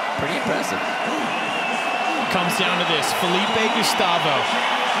 Pretty impressive. Comes down to this, Felipe Gustavo.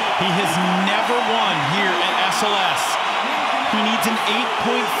 He has never won here at SLS. He needs an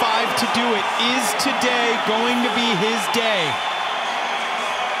 8.5 to do it. Is today going to be his day?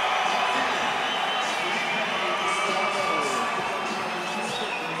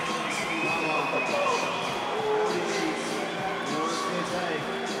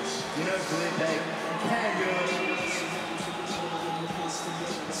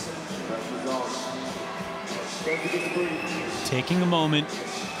 Taking a moment. Nollie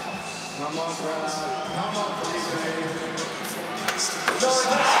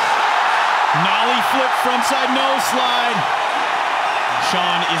flip frontside nose slide.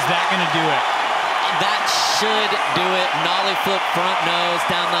 Sean, is that going to do it? That should do it. Nollie flip front nose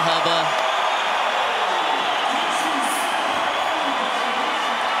down the hubba.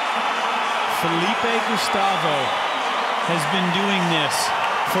 Felipe Gustavo has been doing this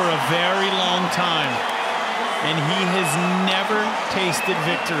for a very long time, and he has never tasted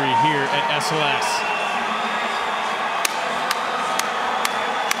victory here at SLS.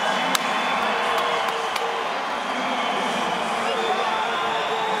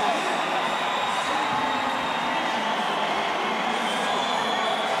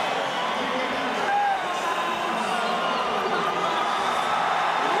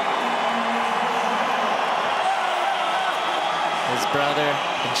 His brother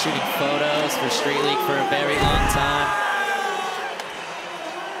been shooting photos for Street League for a very long time.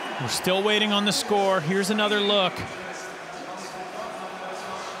 We're still waiting on the score. Here's another look.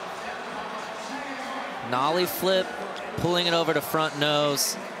 Nollie flip, pulling it over to front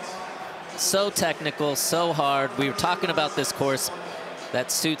nose. So technical, so hard. We were talking about this course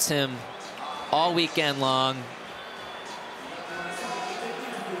that suits him all weekend long.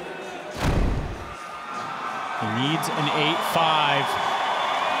 He needs an 8.5.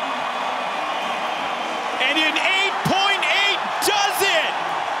 And an 8.8 does it!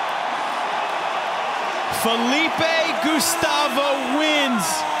 Felipe Gustavo wins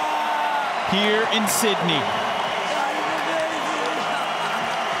here in Sydney.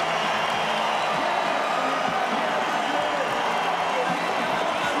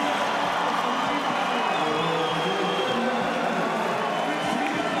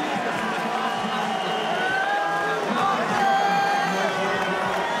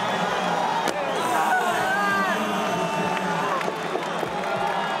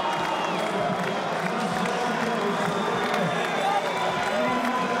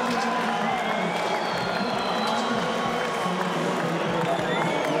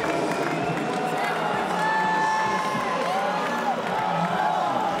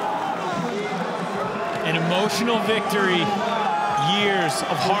 emotional victory. Years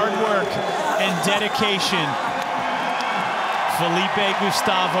of hard work and dedication. Felipe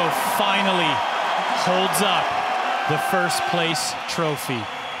Gustavo finally holds up the first place trophy.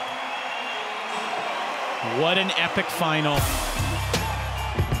 What an epic final.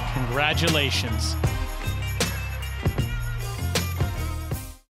 Congratulations.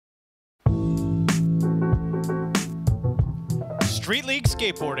 Street League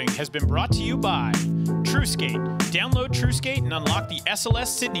Skateboarding has been brought to you by TrueSkate. Download TrueSkate and unlock the SLS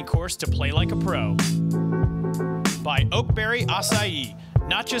Sydney course to play like a pro. By Oakberry Acai.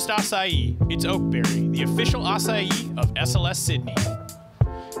 Not just acai, it's Oakberry, the official acai of SLS Sydney.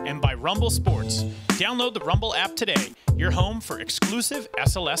 And by Rumble Sports. Download the Rumble app today, your home for exclusive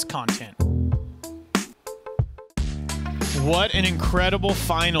SLS content. What an incredible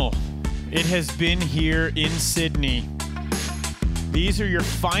final it has been here in Sydney. These are your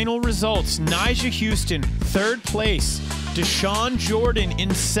final results. Nyjah Huston, 3rd place. Dashawn Jordan in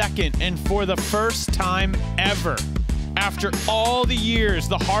 2nd, and for the first time ever, after all the years,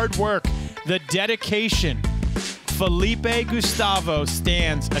 the hard work, the dedication, Felipe Gustavo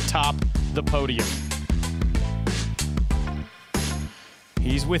stands atop the podium.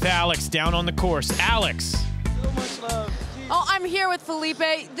 He's with Alex down on the course. Alex. So much love. Oh, I'm here with Felipe.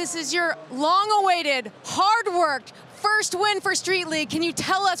 This is your long-awaited, hard-worked first win for Street League. Can you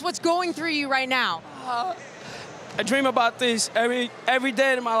tell us what's going through you right now? I dream about this every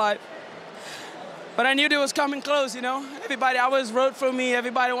day in my life. But I knew it was coming close, you know? Everybody always wrote for me.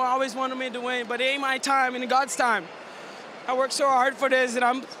 Everybody always wanted me to win. But it ain't my time, and God's time. I worked so hard for this, and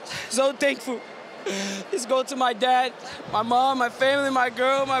I'm so thankful. Just go to my dad, my mom, my family, my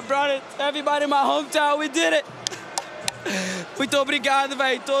girl, my brother, everybody in my hometown. We did it. Muito obrigado,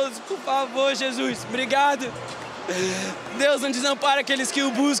 velho. Todos, por favor, Jesus. Obrigado. Deus não desampara aqueles que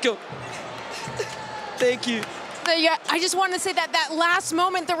o buscam. Thank you. I just wanted to say that last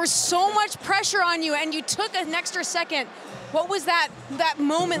moment, there was so much pressure on you, and you took an extra second. What was that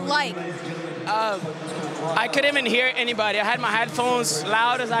moment like? I couldn't even hear anybody. I had my headphones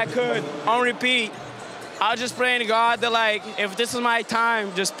loud as I could, on repeat. I was just praying to God that, like, if this is my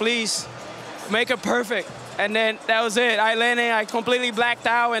time, just please make it perfect. And then that was it. I landed, I completely blacked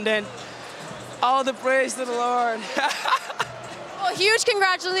out, and then all the praise to the Lord. Well, huge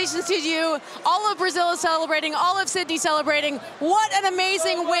congratulations to you. All of Brazil is celebrating, all of Sydney celebrating. What an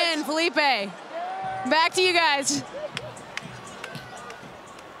amazing win, Felipe. Back to you guys.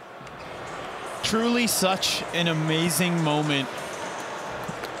 Truly such an amazing moment.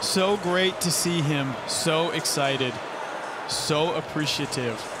 So great to see him, so excited, so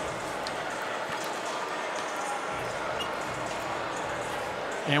appreciative.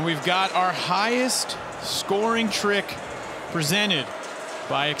 And we've got our highest scoring trick presented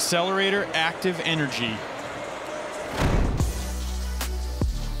by Accelerator Active Energy.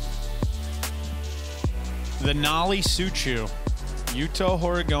 The Nollie Suchu, Yuto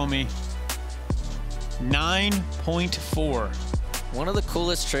Horigome, 9.4. One of the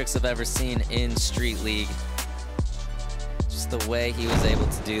coolest tricks I've ever seen in Street League. Just the way he was able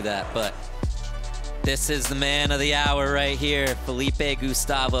to do that. But this is the man of the hour right here. Felipe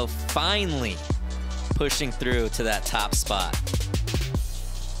Gustavo finally pushing through to that top spot.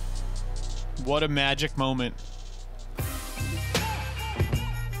 What a magic moment.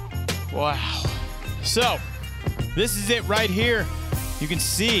 Wow. So, this is it right here. You can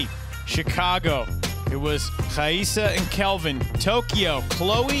see Chicago. It was Raisa and Kelvin. Tokyo,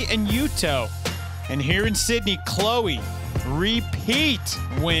 Chloe and Yuto. And here in Sydney, Chloe, repeat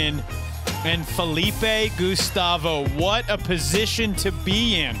win. And Felipe Gustavo. What a position to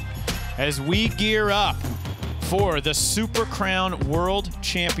be in as we gear up for the Super Crown World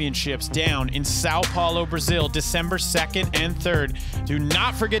Championships down in Sao Paulo, Brazil, December 2nd and 3rd. Do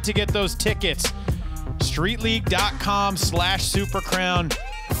not forget to get those tickets. StreetLeague.com/SuperCrown.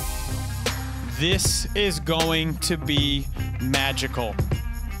 This is going to be magical.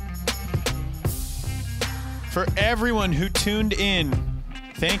 For everyone who tuned in,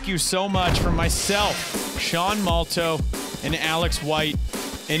 thank you so much. For myself, Sean Malto, and Alex White.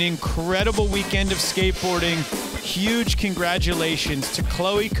 An incredible weekend of skateboarding. Huge congratulations to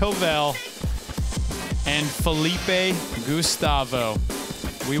Chloe Covell and Felipe Gustavo.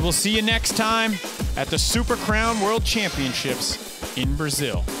 We will see you next time at the Super Crown World Championships in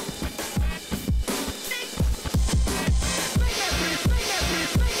Brazil.